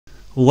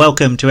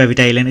Welcome to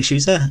Everyday Linux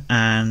User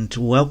and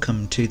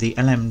welcome to the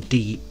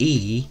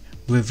LMDE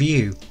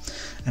review.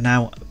 And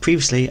now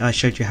previously I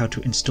showed you how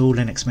to install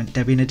Linux Mint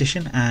Debian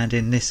Edition, and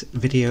in this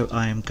video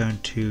I am going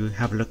to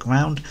have a look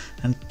around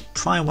and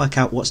try and work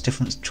out what's the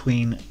difference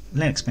between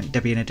Linux Mint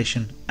Debian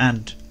Edition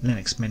and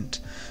Linux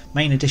Mint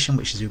Main Edition,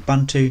 which is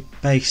Ubuntu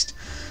based,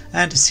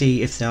 and to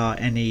see if there are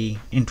any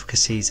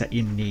intricacies that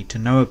you need to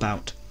know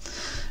about.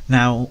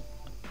 Now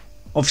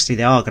obviously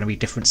there are going to be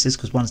differences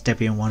because one's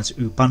Debian, one's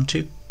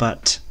Ubuntu,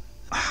 but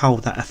how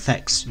that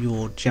affects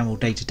your general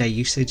day-to-day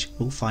usage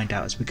we'll find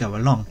out as we go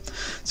along.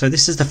 So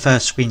this is the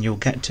first screen you'll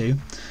get to,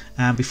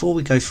 and before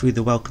we go through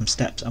the welcome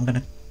steps I'm going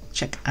to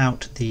check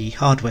out the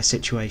hardware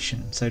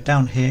situation. So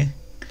down here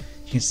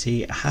you can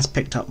see it has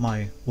picked up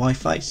my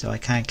Wi-Fi, so I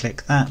can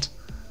click that.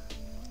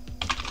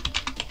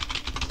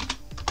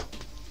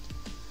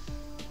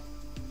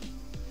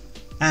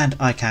 And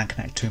I can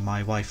connect to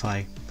my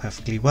Wi-Fi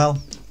perfectly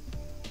well.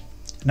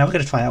 Now we're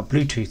going to try out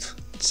Bluetooth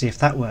to see if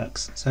that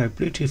works. So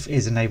Bluetooth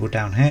is enabled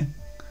down here.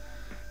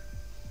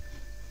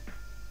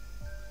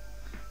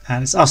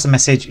 And it's asked the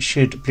message,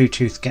 should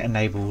Bluetooth get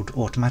enabled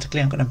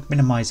automatically? I'm going to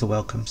minimize the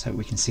welcome so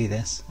we can see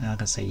this. And I'm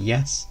going to say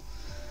yes.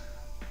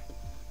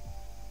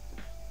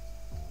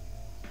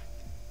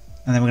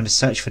 And then we're going to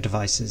search for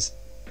devices.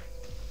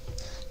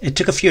 It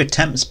took a few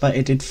attempts, but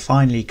it did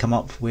finally come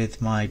up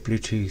with my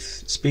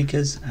Bluetooth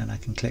speakers, and I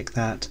can click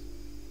that.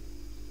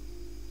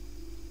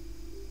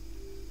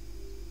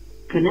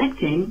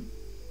 Connecting.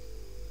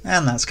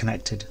 And that's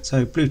connected.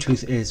 So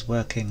Bluetooth is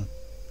working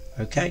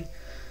okay.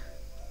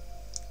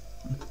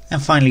 And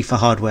finally for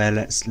hardware,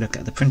 let's look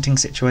at the printing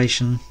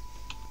situation.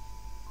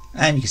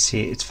 And you can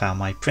see it's found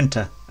my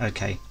printer.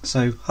 Okay,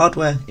 so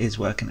hardware is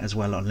working as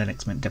well on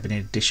Linux Mint Debian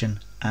Edition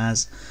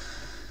as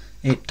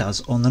it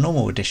does on the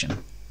normal edition.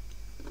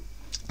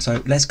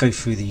 So let's go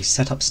through the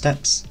setup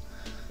steps.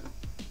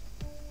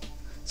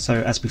 So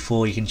as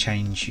before, you can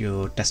change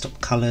your desktop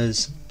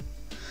colors.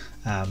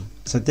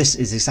 So this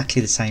is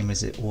exactly the same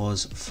as it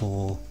was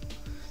for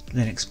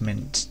Linux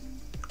Mint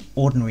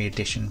Ordinary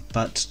Edition,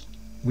 but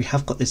we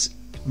have got this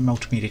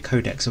multimedia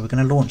codec, so we're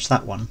going to launch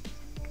that one.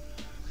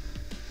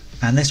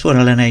 And this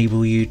will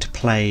enable you to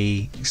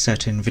play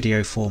certain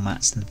video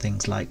formats and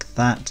things like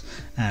that,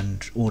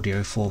 and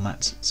audio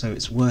formats, so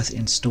it's worth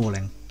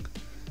installing.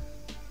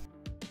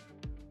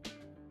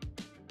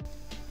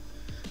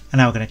 And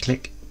now we're going to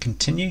click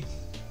continue.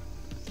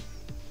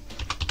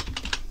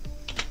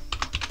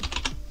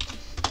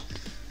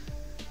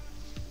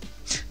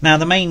 Now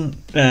the main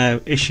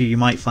issue you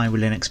might find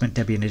with Linux Mint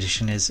Debian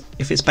Edition is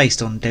if it's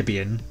based on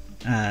Debian,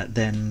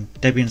 then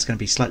Debian's going to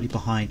be slightly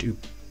behind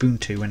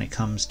Ubuntu when it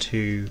comes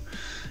to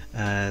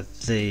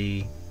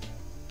the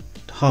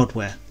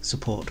hardware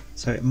support.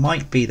 So it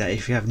might be that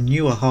if you have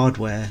newer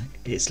hardware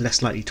it's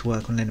less likely to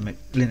work on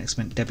Linux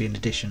Mint Debian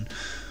Edition,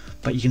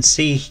 but you can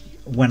see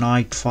when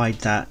I tried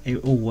that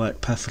it all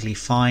worked perfectly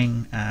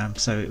fine.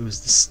 So it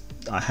was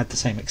I had the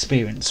same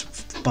experience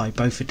by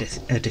both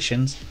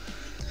editions.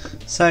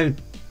 So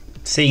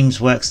themes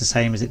works the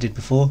same as it did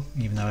before,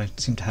 even though I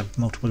seem to have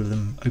multiple of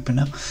them open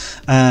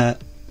now.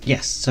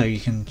 Yes, so you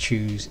can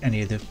choose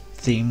any of the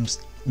themes,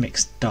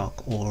 mixed,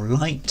 dark or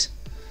light.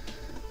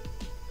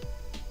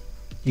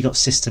 You got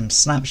system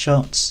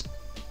snapshots,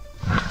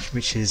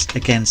 which is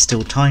again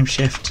still time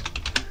shift.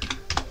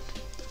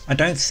 I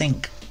don't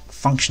think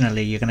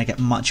functionally you're going to get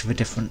much of a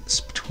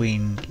difference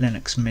between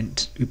Linux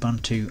Mint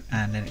Ubuntu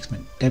and Linux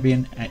Mint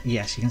Debian.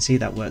 Yes, you can see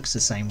that works the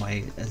same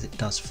way as it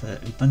does for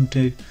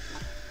Ubuntu.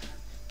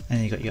 And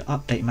then you've got your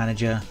update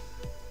manager,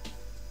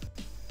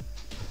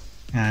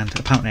 and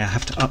apparently I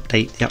have to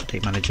update the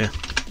update manager.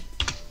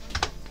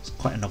 It's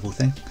quite a novel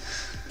thing.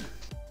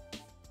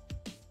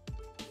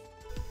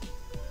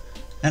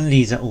 And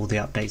these are all the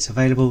updates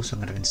available, so I'm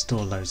going to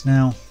install those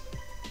now.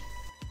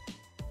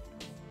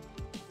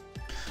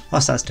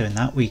 Whilst that's doing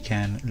that, we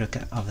can look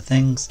at other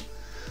things.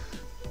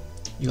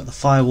 You've got the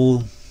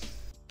firewall,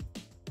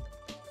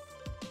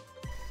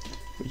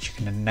 which you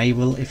can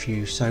enable if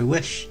you so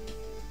wish,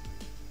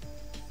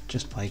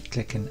 just by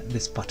clicking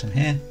this button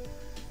here.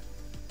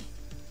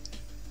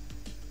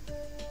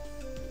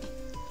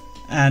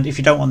 And if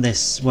you don't want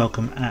this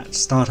welcome at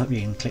startup,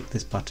 you can click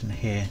this button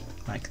here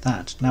like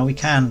that. Now we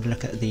can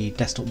look at the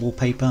desktop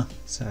wallpaper,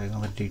 so I'm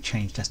going to do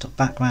change desktop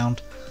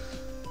background.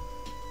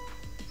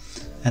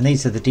 And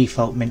these are the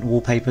default Mint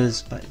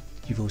wallpapers, but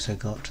you've also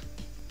got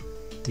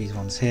these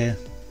ones here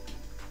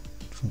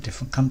from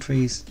different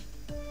countries.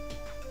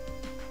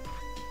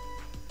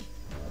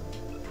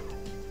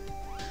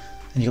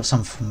 And you've got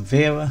some from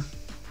Vera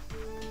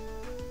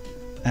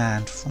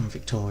and from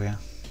Victoria.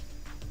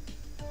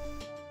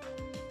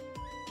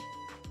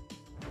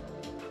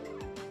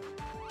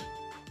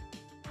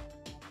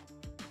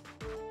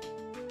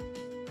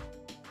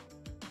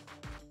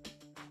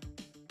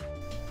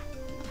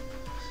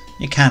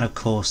 You can of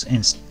course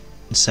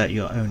insert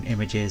your own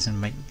images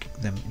and make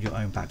them your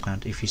own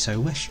background if you so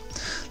wish.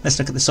 Let's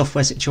look at the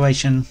software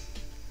situation.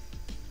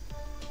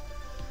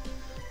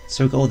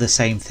 So we've got all the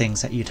same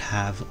things that you'd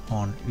have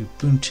on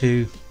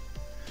Ubuntu.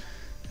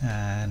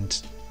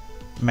 and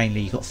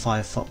mainly you've got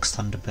Firefox,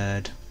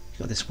 Thunderbird, you've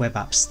got this web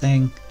apps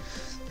thing.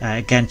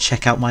 Again,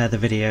 check out my other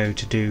video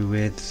to do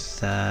with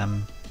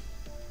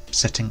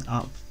setting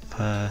up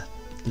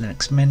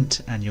Linux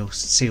Mint, and you'll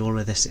see all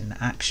of this in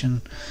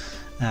action.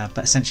 But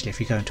essentially, if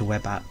you go into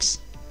web apps,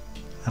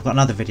 I've got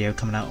another video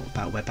coming out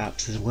about web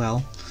apps as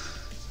well.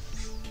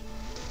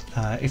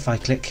 If I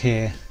click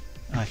here,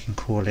 I can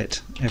call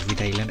it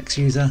Everyday Linux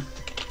User.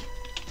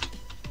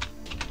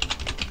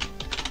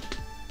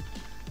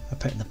 I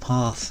put in the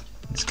path,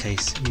 in this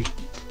case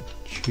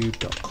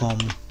youtube.com.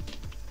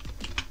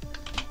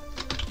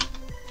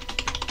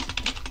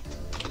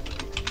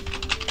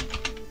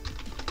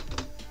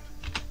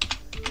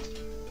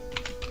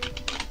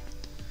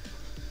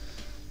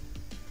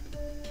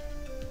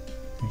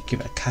 You give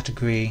it a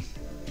category,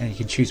 and you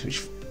can choose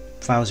which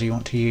browser you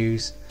want to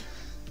use.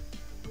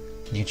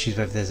 You can choose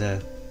whether there's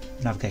a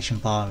navigation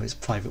bar, if it's a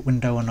private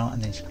window or not,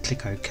 and then you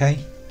click OK.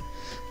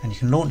 And you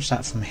can launch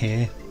that from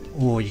here,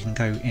 or you can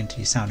go into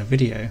your sound and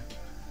video.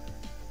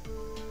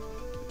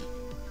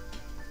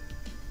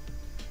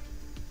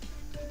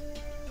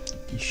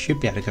 You should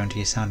be able to go into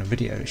your sound and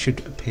video. It should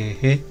appear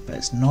here, but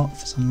it's not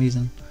for some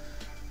reason.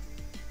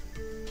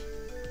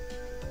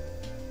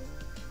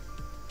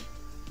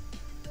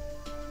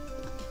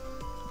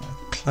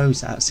 I'll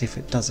close that, see if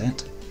it does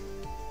it.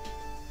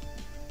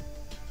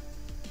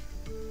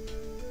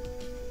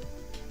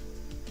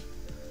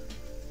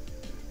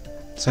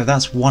 So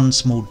that's one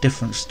small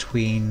difference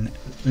between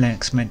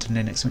Linux Mint and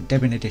Linux Mint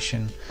Debian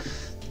Edition.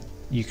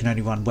 You can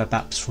only run web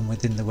apps from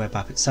within the web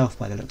app itself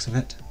by the looks of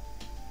it.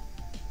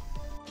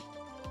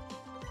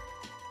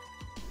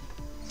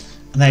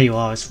 And there you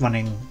are, it's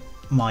running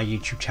my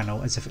YouTube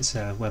channel as if it's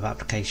a web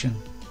application.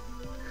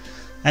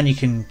 And you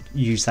can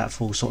use that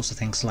for all sorts of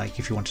things, like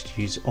if you wanted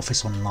to use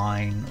Office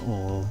Online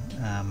or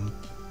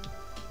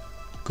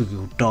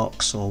Google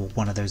Docs or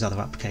one of those other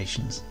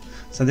applications.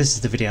 So this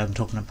is the video I'm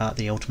talking about,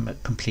 the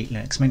ultimate complete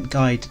Linux Mint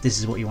guide. This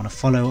is what you want to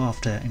follow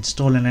after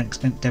installing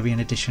Linux Mint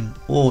Debian Edition,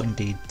 or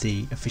indeed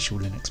the official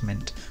Linux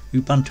Mint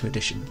Ubuntu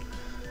Edition.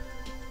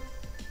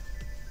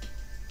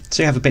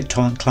 So you have a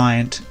BitTorrent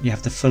client, you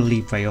have the full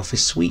LibreOffice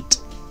suite,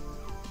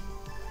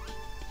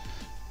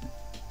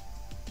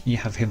 you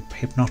have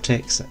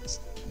Hypnotics,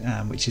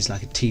 which is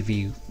like a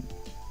TV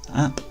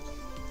app.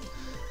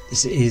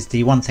 This is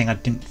the one thing I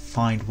didn't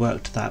find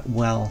worked that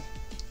well,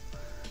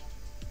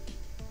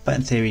 but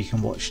in theory you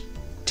can watch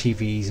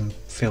TVs and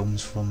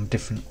films from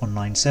different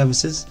online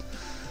services.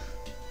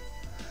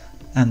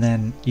 And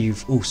then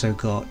you've also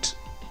got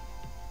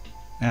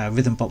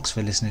Rhythmbox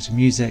for listening to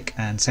music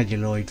and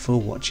Celluloid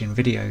for watching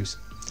videos.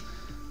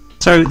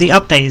 So the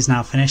update is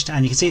now finished,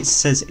 and you can see it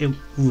says it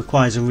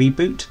requires a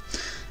reboot.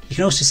 You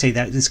can also see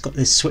that it's got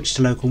this switch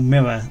to local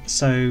mirror,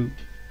 so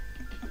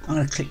I'm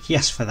going to click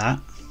yes for that.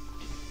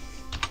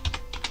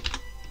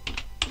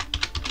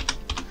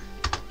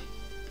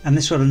 And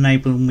this will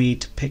enable me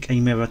to pick a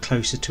mirror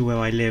closer to where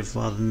I live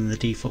rather than the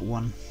default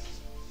one.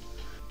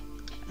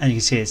 And you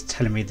can see it's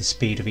telling me the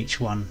speed of each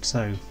one,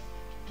 so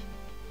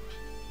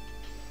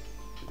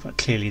quite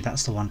clearly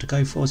that's the one to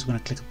go for, so I'm going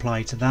to click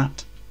apply to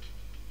that.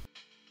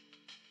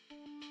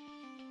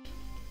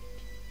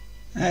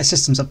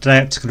 System's up to date,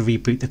 I'm just going to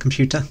reboot the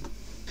computer.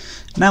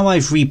 Now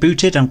I've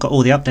rebooted, I've got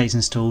all the updates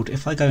installed.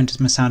 If I go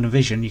into my Sound and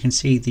Vision, you can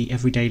see the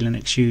Everyday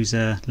Linux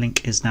User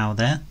link is now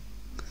there.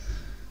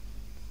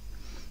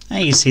 And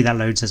you can see that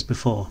loads as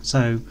before.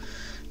 So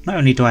not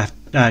only do I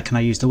have, can I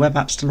use the web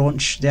apps to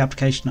launch the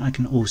application, I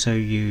can also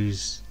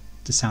use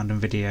the sound and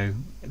video,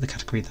 the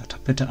category that I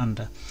put it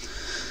under.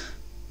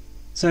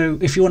 So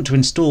if you want to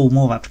install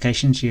more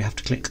applications, you have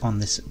to click on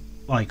this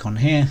icon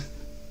here.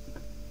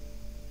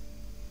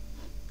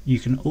 You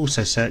can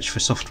also search for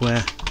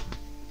Software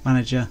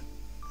Manager,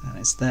 and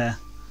it's there.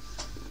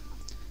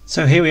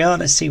 So here we are,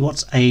 let's see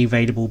what's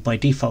available by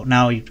default.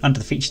 Now under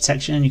the featured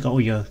section you've got all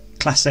your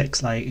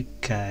classics like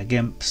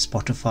GIMP,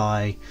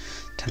 Spotify,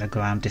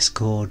 Telegram,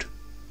 Discord,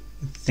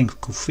 a thing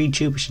called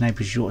FreeTube, which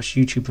enables you to watch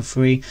YouTube for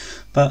free,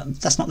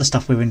 but that's not the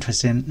stuff we're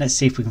interested in. Let's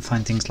see if we can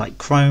find things like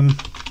Chrome.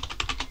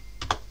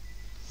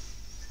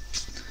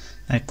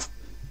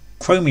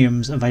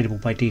 Chromium's available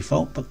by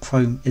default, but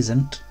Chrome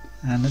isn't.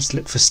 And let's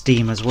look for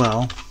Steam as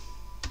well.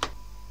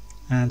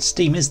 And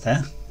Steam is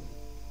there.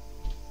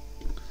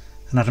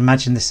 And I'd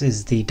imagine this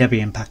is the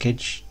Debian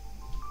package.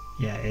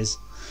 Yeah, it is.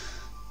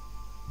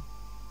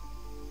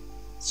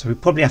 So we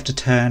probably have to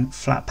turn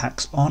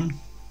Flatpaks on.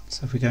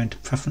 So if we go into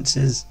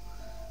Preferences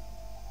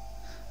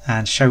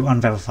and Show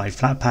Unverified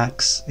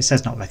Flatpaks, it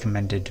says not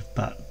recommended,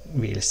 but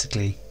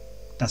realistically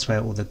that's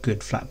where all the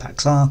good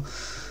Flatpaks are.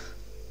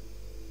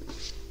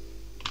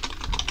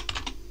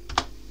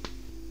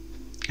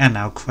 And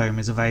now Chrome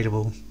is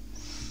available.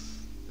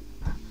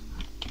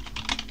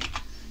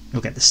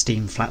 You'll get the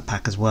Steam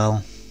Flatpak as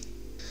well.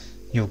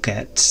 You'll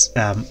get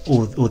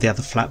all the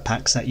other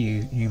Flatpaks that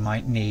you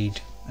might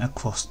need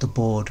across the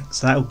board.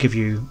 So that will give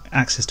you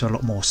access to a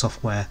lot more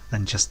software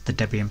than just the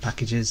Debian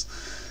packages.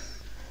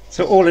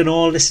 So all in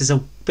all, this is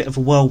a bit of a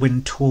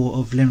whirlwind tour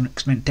of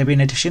Linux Mint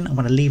Debian Edition. I'm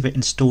going to leave it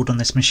installed on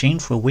this machine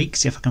for a week,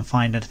 see if I can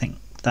find anything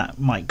that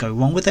might go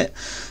wrong with it.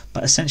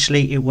 But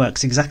essentially it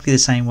works exactly the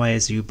same way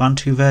as the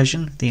Ubuntu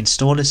version. The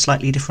installer is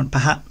slightly different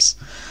perhaps,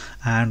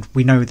 and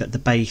we know that the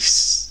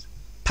base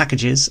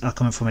packages are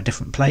coming from a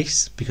different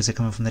place because they're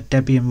coming from the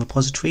Debian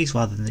repositories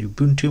rather than the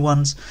Ubuntu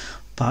ones.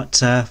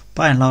 But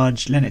by and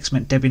large, Linux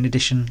Mint Debian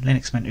Edition,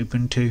 Linux Mint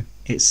Ubuntu,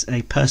 it's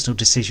a personal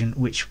decision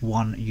which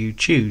one you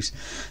choose.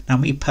 Now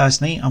me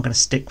personally, I'm going to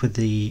stick with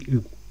the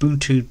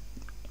Ubuntu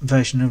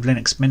version of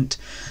Linux Mint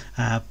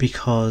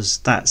because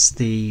that's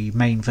the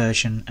main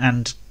version,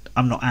 and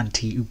I'm not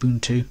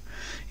anti-Ubuntu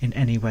in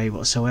any way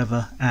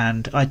whatsoever,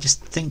 and I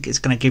just think it's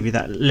going to give you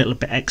that little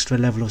bit extra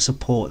level of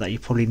support that you're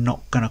probably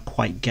not going to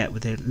quite get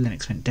with the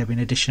Linux Mint Debian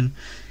Edition.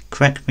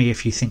 Correct me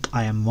if you think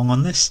I am wrong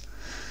on this.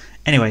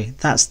 Anyway,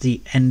 that's the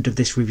end of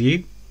this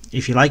review.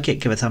 If you like it,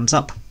 give it a thumbs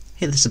up,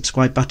 hit the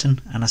subscribe button,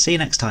 and I'll see you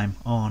next time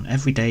on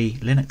Everyday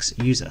Linux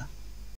User.